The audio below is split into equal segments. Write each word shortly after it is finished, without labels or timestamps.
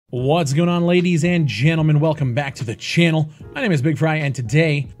What's going on, ladies and gentlemen? Welcome back to the channel. My name is Big Fry, and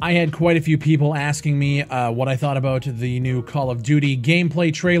today I had quite a few people asking me what I thought about the new Call of Duty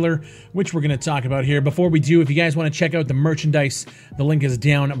gameplay trailer, which we're going to talk about here. Before we do, if you guys want to check out the merchandise, the link is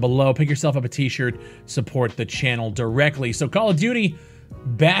down below. Pick yourself up a t-shirt, support the channel directly. So Call of Duty,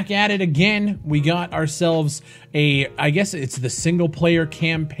 back at it again. We got ourselves I guess it's the single player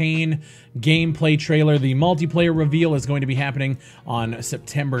campaign gameplay trailer. The multiplayer reveal is going to be happening on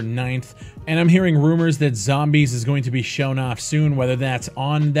September 9th, and I'm hearing rumors that Zombies is going to be shown off soon, whether that's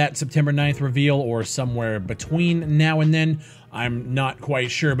on that September 9th reveal or somewhere between now and then. I'm not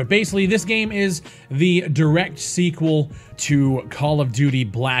quite sure, but basically this game is the direct sequel to Call of Duty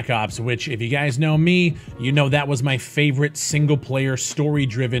Black Ops, which, if you guys know me, you know that was my favorite single-player,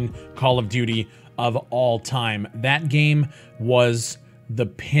 story-driven Call of Duty of all time. That game was the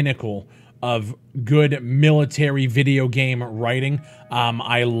pinnacle of good military video game writing.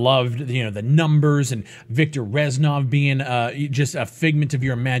 I loved, the numbers and Victor Reznov being just a figment of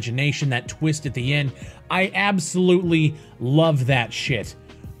your imagination, that twist at the end. I absolutely love that shit.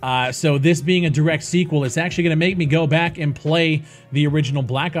 So this being a direct sequel, it's actually going to make me go back and play the original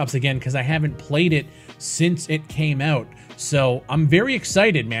Black Ops again, because I haven't played it since it came out. So I'm very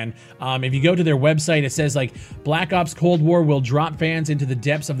excited, man. If you go to their website, it says, like, Black Ops Cold War will drop fans into the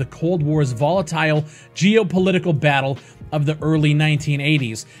depths of the Cold War's volatile geopolitical battle of the early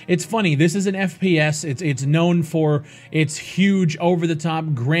 1980s. It's funny, this is an FPS. It's known for its huge,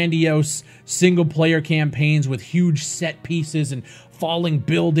 over-the-top, grandiose single-player campaigns with huge set pieces and falling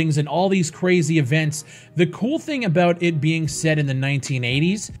buildings and all these crazy events. The cool thing about it being set in the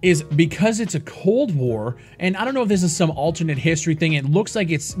 1980s is because it's a Cold War, and I don't know if this is some alternate history thing, it looks like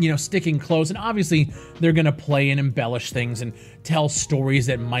it's, sticking close, and obviously they're gonna play and embellish things and tell stories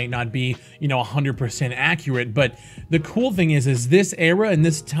that might not be, 100% accurate, but the cool thing is this era and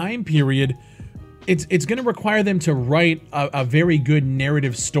this time period, it's going to require them to write a very good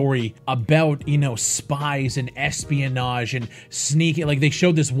narrative story about, spies and espionage and sneaking. Like, they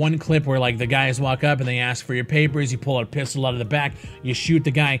showed this one clip where, like, the guys walk up and they ask for your papers, you pull out a pistol out of the back, you shoot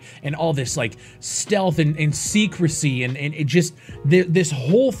the guy, and all this, like, stealth and secrecy, and it just, this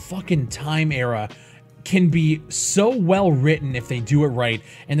whole fucking time era can be so well written if they do it right.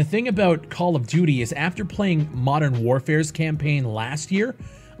 And the thing about Call of Duty is, after playing Modern Warfare's campaign last year,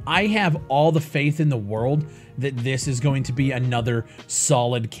 I have all the faith in the world that this is going to be another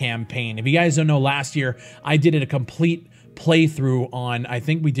solid campaign. If you guys don't know, last year I did a complete playthrough on, I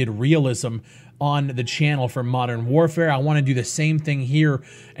think we did realism on the channel for Modern Warfare. I want to do the same thing here,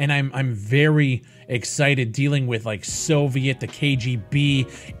 and I'm very excited dealing with, like, Soviet, the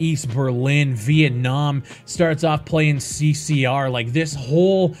KGB, East Berlin, Vietnam. Starts off playing CCR. Like, this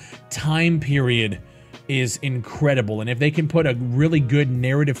whole time period is incredible, and if they can put a really good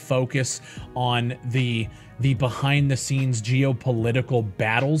narrative focus on the behind the scenes geopolitical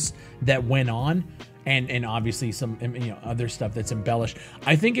battles that went on, and obviously some other stuff that's embellished,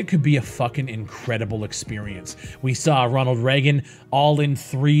 I think it could be a fucking incredible experience. We saw Ronald Reagan all in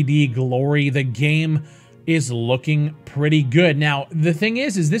 3D glory. The game is looking pretty good. Now, the thing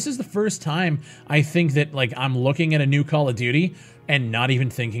is this is the first time I think that, like, I'm looking at a new Call of Duty and not even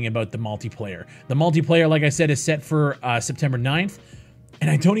thinking about the multiplayer. The multiplayer, like I said, is set for September 9th, and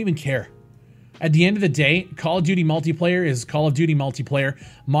I don't even care. At the end of the day, Call of Duty multiplayer is Call of Duty multiplayer.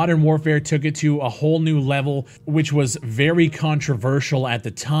 Modern Warfare took it to a whole new level, which was very controversial at the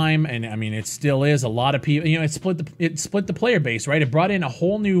time, and I mean, it still is. A lot of people, it split the player base, right? It brought in a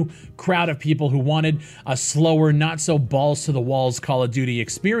whole new crowd of people who wanted a slower, not so balls to the walls Call of Duty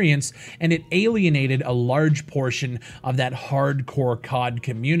experience, and it alienated a large portion of that hardcore COD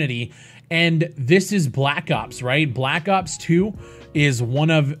community. And this is Black Ops, right? Black Ops 2 is one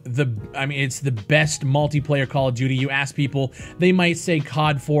of the, it's the best multiplayer Call of Duty. You ask people, they might say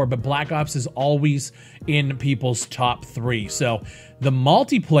COD 4, but Black Ops is always in people's top 3. So the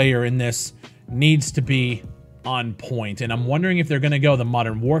multiplayer in this needs to be on point. And I'm wondering if they're going to go the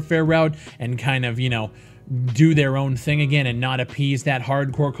Modern Warfare route and kind of, do their own thing again and not appease that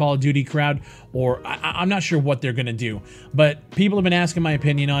hardcore Call of Duty crowd, or I'm not sure what they're going to do. But people have been asking my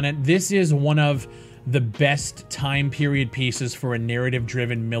opinion on it. This is one of the best time period pieces for a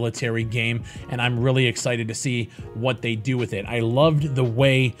narrative-driven military game, and I'm really excited to see what they do with it. I loved the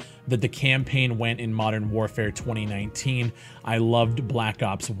way that the campaign went in Modern Warfare 2019. I loved Black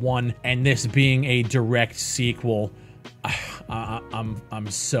Ops 1, and this being a direct sequel, I'm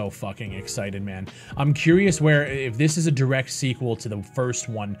so fucking excited, man. I'm curious if this is a direct sequel to the first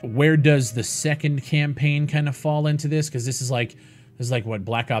one, where does the second campaign kind of fall into this? Because this is like This is like what,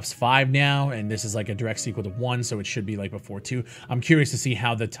 Black Ops 5 now, and this is like a direct sequel to 1, so it should be like before 2. I'm curious to see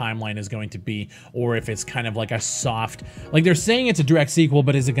how the timeline is going to be, or if it's kind of like a soft, like they're saying it's a direct sequel,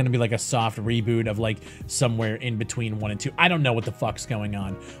 but is it going to be like a soft reboot of like somewhere in between 1 and 2? I don't know what the fuck's going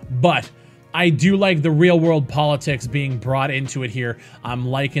on, but I do like the real world politics being brought into it here. I'm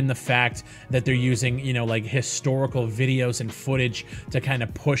liking the fact that they're using, you know, like historical videos and footage to kind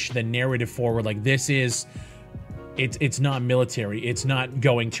of push the narrative forward. Like this is, it's not military. It's not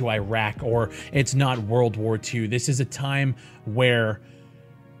going to Iraq, or it's not World War II. This is a time where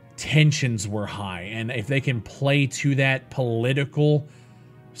tensions were high. And if they can play to that political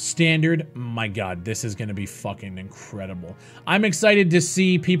standard, my God, this is going to be fucking incredible. I'm excited to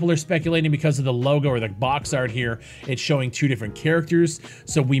see. People are speculating because of the logo or the box art here, it's showing 2 different characters.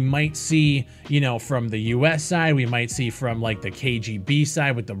 So we might see, you know, from the US side, we might see from like the KGB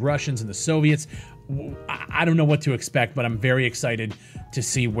side with the Russians and the Soviets. I don't know what to expect, but I'm very excited to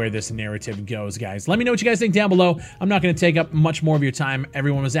see where this narrative goes, guys. Let me know what you guys think down below. I'm not going to take up much more of your time.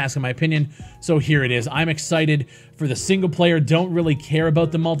 Everyone was asking my opinion, so here it is. I'm excited for the single player. Don't really care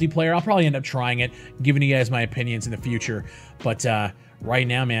about the multiplayer. I'll probably end up trying it, giving you guys my opinions in the future. But right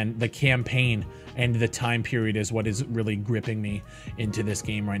now, man, the campaign and the time period is what is really gripping me into this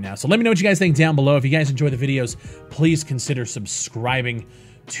game right now. So let me know what you guys think down below. If you guys enjoy the videos, please consider subscribing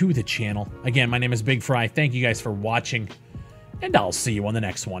to the channel. Again, my name is Big Fry. Thank you guys for watching, and I'll see you on the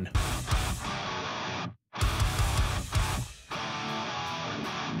next one.